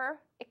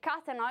cover a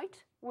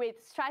catenoid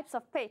with stripes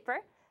of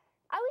paper,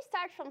 I will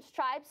start from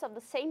stripes of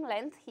the same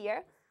length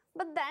here,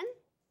 but then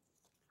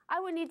I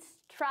will need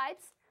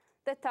stripes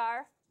that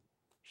are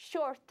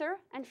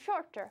shorter and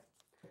shorter.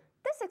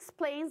 This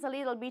explains a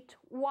little bit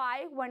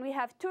why, when we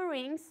have two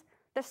rings,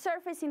 the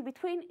surface in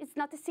between is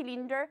not a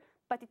cylinder,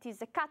 but it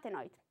is a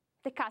catenoid.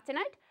 The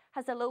catenoid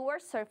has a lower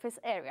surface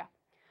area.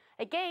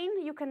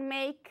 Again, you can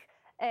make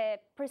a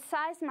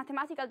precise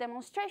mathematical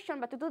demonstration,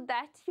 but to do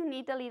that, you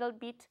need a little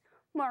bit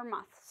more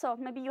math. So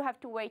maybe you have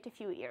to wait a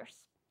few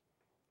years.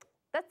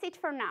 That's it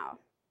for now.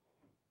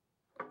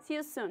 See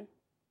you soon.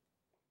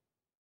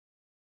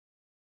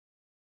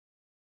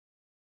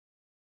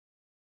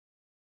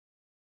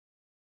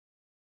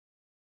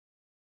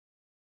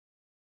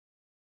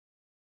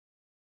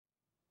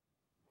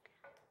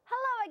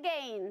 Hello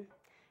again.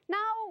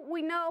 Now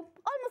we know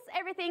almost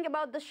everything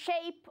about the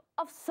shape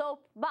of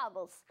soap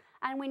bubbles.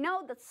 And we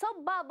know that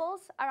soap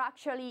bubbles are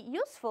actually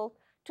useful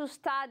to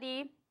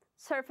study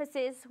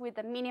surfaces with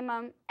a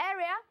minimum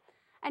area.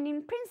 And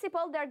in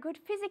principle, they're good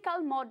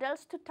physical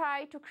models to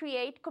try to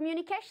create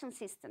communication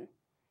system.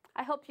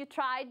 I hope you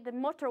tried the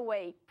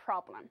motorway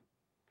problem.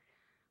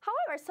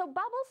 However, soap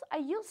bubbles are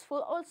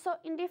useful also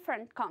in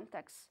different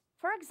contexts.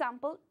 For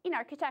example, in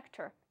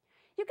architecture.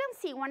 You can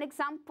see one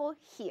example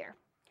here.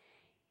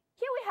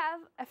 Here we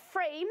have a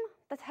frame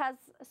that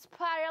has a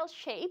spiral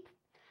shape,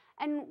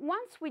 and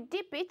once we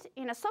dip it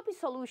in a soapy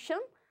solution,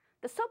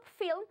 the soap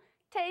film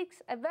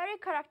takes a very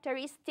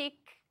characteristic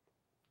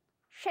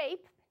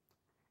shape,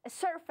 a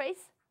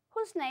surface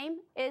whose name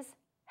is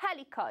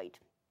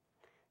helicoid.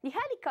 The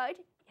helicoid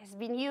has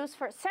been used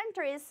for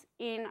centuries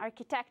in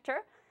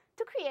architecture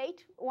to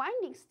create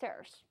winding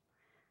stairs.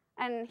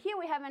 And here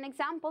we have an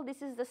example.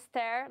 This is the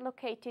stair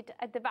located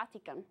at the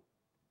Vatican.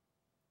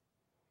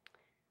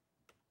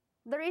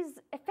 There is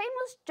a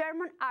famous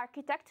German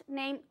architect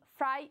named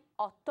Frei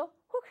Otto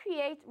who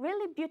created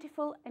really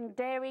beautiful and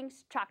daring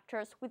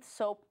structures with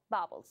soap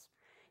bubbles.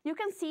 You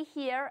can see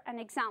here an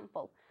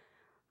example.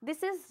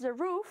 This is the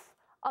roof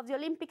of the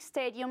Olympic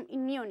Stadium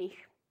in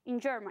Munich, in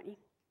Germany.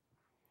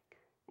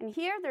 And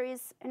here there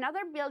is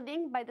another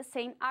building by the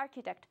same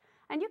architect,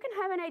 and you can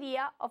have an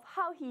idea of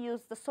how he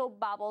used the soap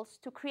bubbles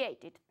to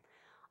create it.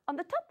 On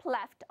the top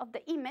left of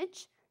the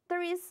image,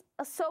 there is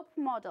a soap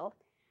model.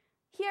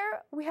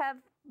 Here we have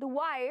the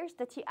wires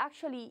that he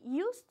actually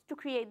used to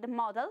create the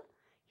model.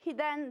 He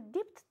then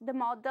dipped the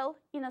model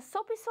in a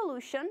soapy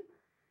solution,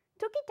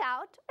 took it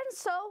out, and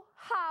saw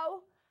how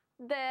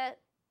the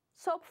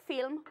soap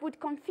film would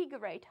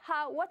configure,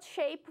 what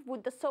shape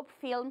would the soap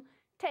film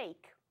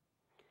take.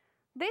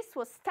 This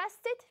was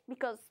tested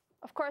because,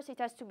 of course, it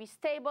has to be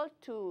stable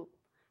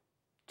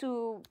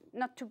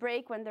not to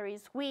break when there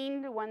is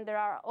wind, when there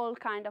are all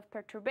kinds of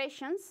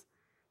perturbations.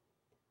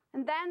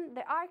 And then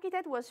the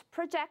architect was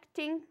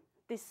projecting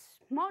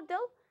this model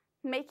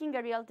making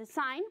a real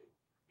design.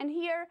 And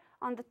here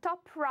on the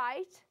top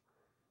right,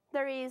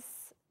 there is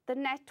the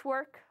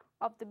network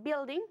of the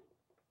building.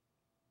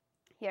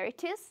 Here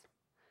it is.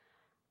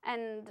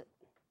 And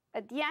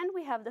at the end,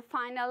 we have the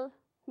final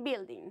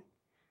building.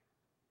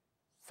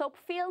 Soap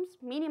films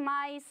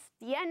minimize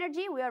the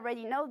energy. We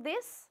already know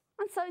this.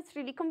 And so it's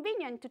really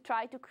convenient to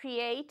try to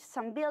create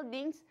some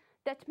buildings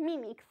that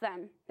mimic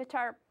them, that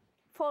are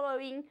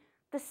following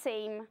the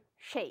same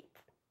shape.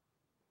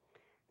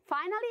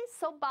 Finally,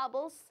 soap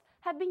bubbles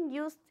have been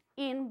used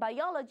in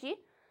biology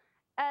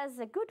as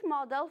a good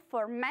model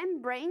for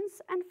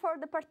membranes and for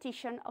the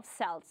partition of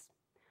cells.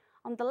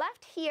 On the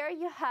left here,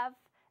 you have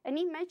an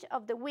image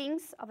of the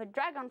wings of a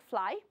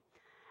dragonfly,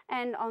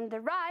 and on the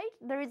right,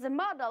 there is a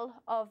model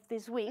of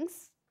these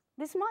wings.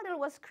 This model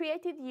was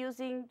created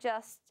using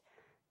just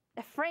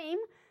a frame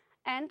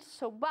and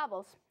soap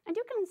bubbles, and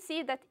you can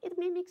see that it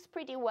mimics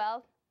pretty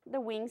well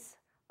the wings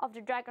of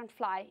the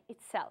dragonfly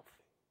itself.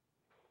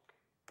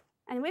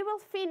 And we will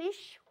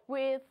finish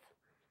with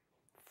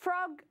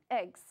frog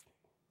eggs.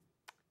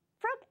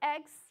 Frog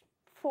eggs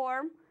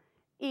form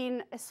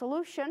in a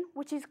solution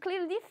which is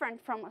clearly different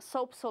from a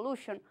soap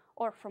solution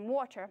or from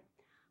water.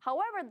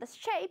 However, the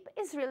shape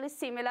is really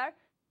similar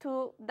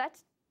to that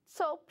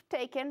soap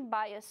taken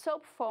by a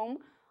soap foam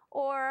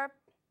or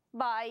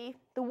by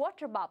the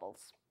water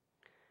bubbles.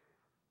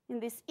 In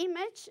this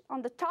image,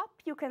 on the top,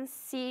 you can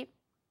see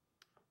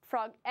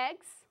frog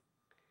eggs.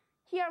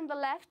 Here on the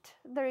left,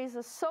 there is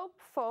a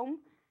soap foam,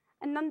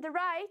 and on the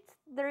right,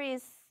 there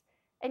is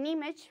an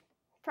image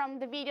from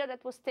the video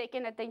that was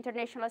taken at the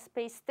International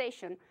Space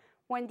Station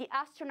when the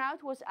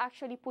astronaut was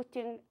actually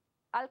putting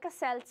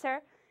Alka-Seltzer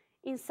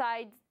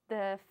inside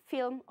the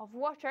film of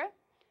water,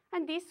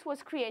 and this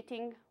was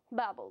creating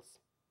bubbles.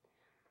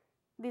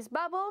 These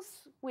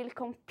bubbles will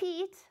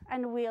compete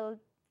and will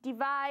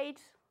divide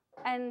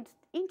and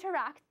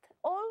interact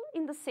all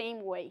in the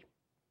same way.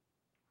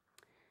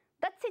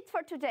 That's it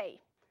for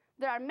today.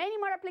 There are many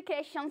more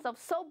applications of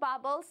soap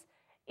bubbles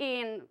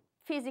in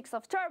physics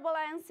of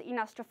turbulence, in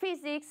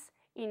astrophysics,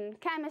 in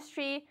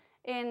chemistry,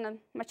 in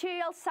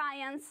material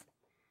science.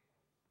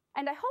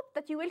 And I hope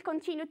that you will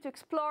continue to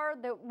explore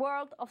the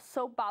world of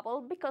soap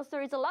bubble because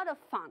there is a lot of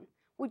fun.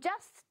 We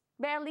just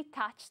barely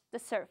touched the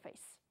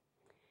surface.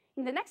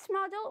 In the next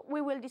module,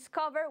 we will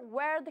discover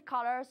where the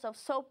colors of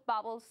soap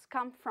bubbles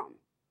come from.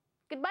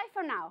 Goodbye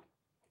for now.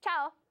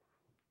 Ciao!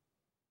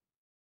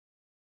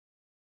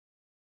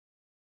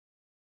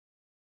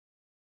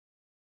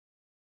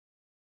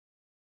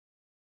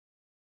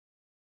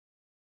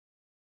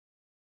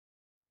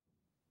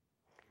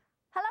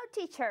 Hello,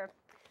 teacher.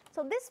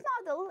 So this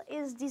model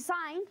is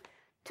designed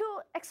to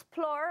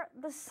explore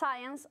the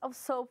science of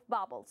soap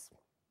bubbles.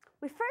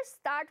 We first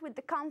start with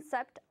the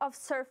concept of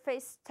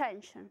surface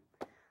tension.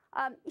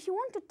 If you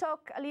want to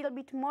talk a little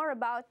bit more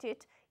about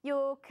it,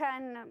 you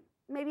can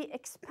maybe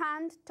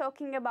expand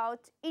talking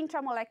about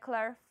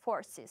intramolecular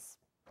forces.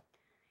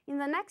 In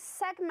the next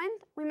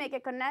segment, we make a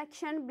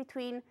connection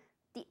between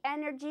the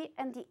energy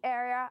and the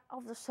area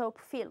of the soap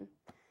film.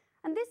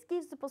 And this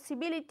gives the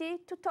possibility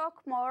to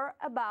talk more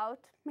about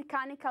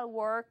mechanical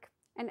work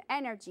and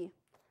energy.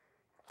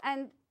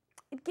 And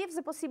it gives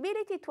the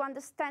possibility to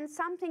understand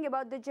something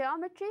about the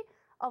geometry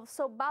of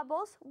soap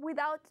bubbles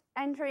without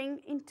entering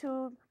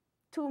into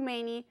too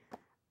many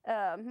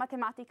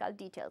mathematical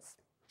details.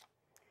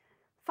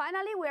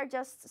 Finally, we are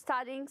just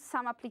studying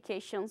some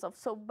applications of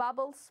soap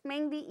bubbles,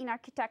 mainly in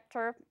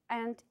architecture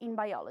and in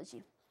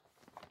biology.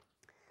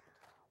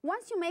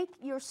 Once you make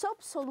your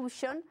soap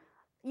solution,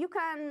 you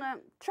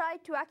can try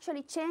to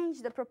actually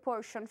change the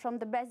proportion from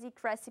the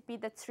basic recipe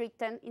that's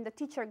written in the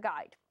teacher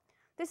guide.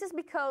 This is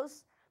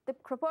because the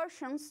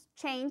proportions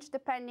change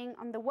depending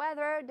on the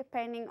weather,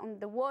 depending on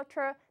the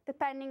water,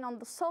 depending on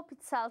the soap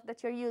itself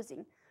that you're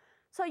using.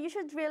 So you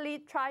should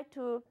really try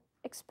to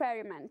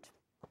experiment.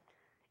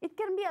 It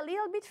can be a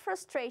little bit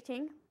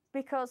frustrating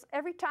because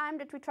every time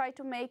that we try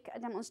to make a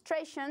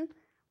demonstration,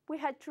 we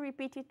had to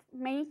repeat it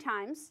many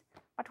times.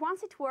 But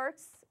once it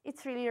works,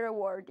 it's really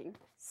rewarding.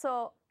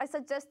 So I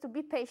suggest to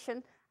be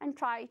patient and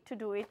try to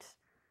do it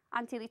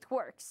until it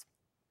works.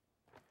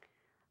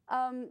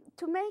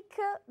 To make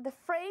the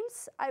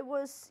frames, I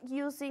was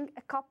using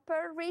a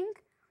copper ring.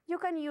 You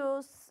can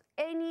use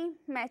any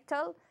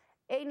metal,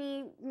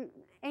 any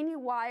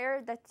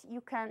wire that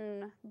you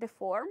can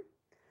deform.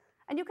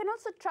 And you can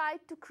also try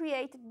to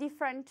create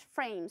different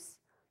frames.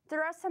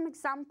 There are some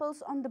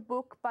examples on the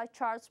book by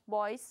Charles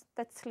Boyce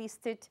that's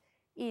listed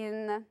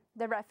in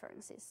the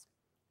references.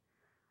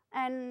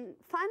 And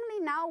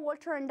finally, now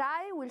Walter and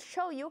I will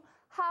show you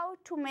how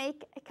to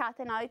make a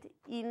cathenoid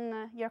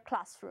in your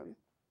classroom.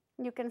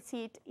 You can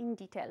see it in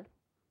detail.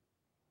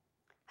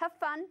 Have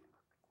fun.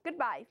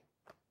 Goodbye.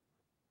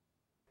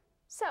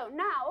 So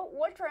now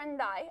Walter and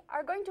I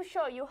are going to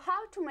show you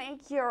how to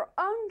make your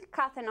own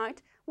cathenoid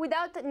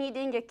without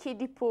needing a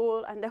kiddie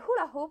pool and a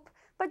hula hoop,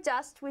 but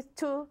just with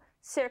two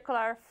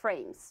circular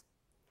frames.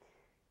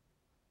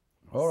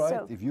 All right,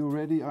 So, if you're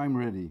ready, I'm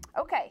ready.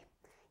 okay.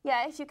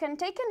 Yeah, if you can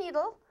take a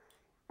needle,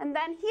 and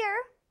then here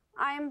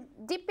I'm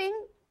dipping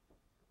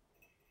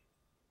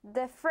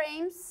the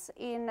frames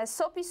in a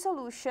soapy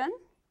solution.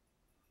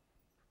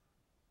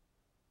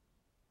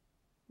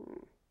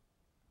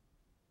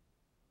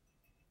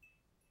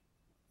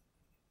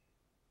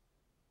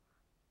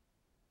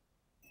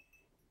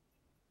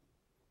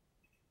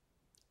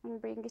 And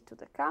bring it to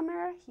the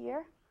camera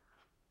here.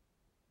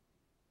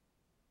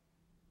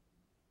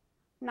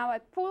 Now I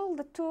pull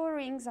the two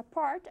rings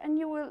apart, and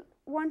you will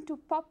want to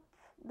pop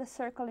the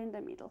circle in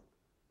the middle.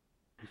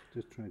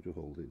 Just try to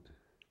hold it.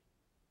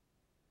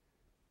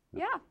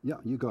 Yeah. Yeah,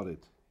 you got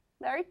it.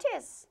 There it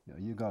is. Yeah,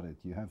 you got it.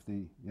 You have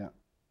the, yeah.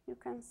 You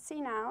can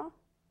see now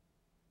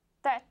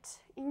that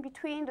in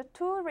between the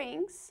two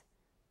rings,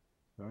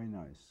 Very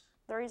nice.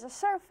 there is a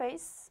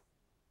surface.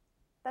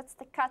 That's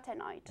the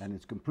catenoid. And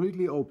it's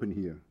completely open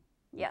here.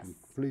 Yes. You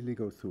completely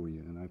go through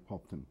here, and I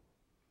popped them.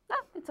 Ah,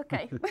 it's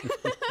okay.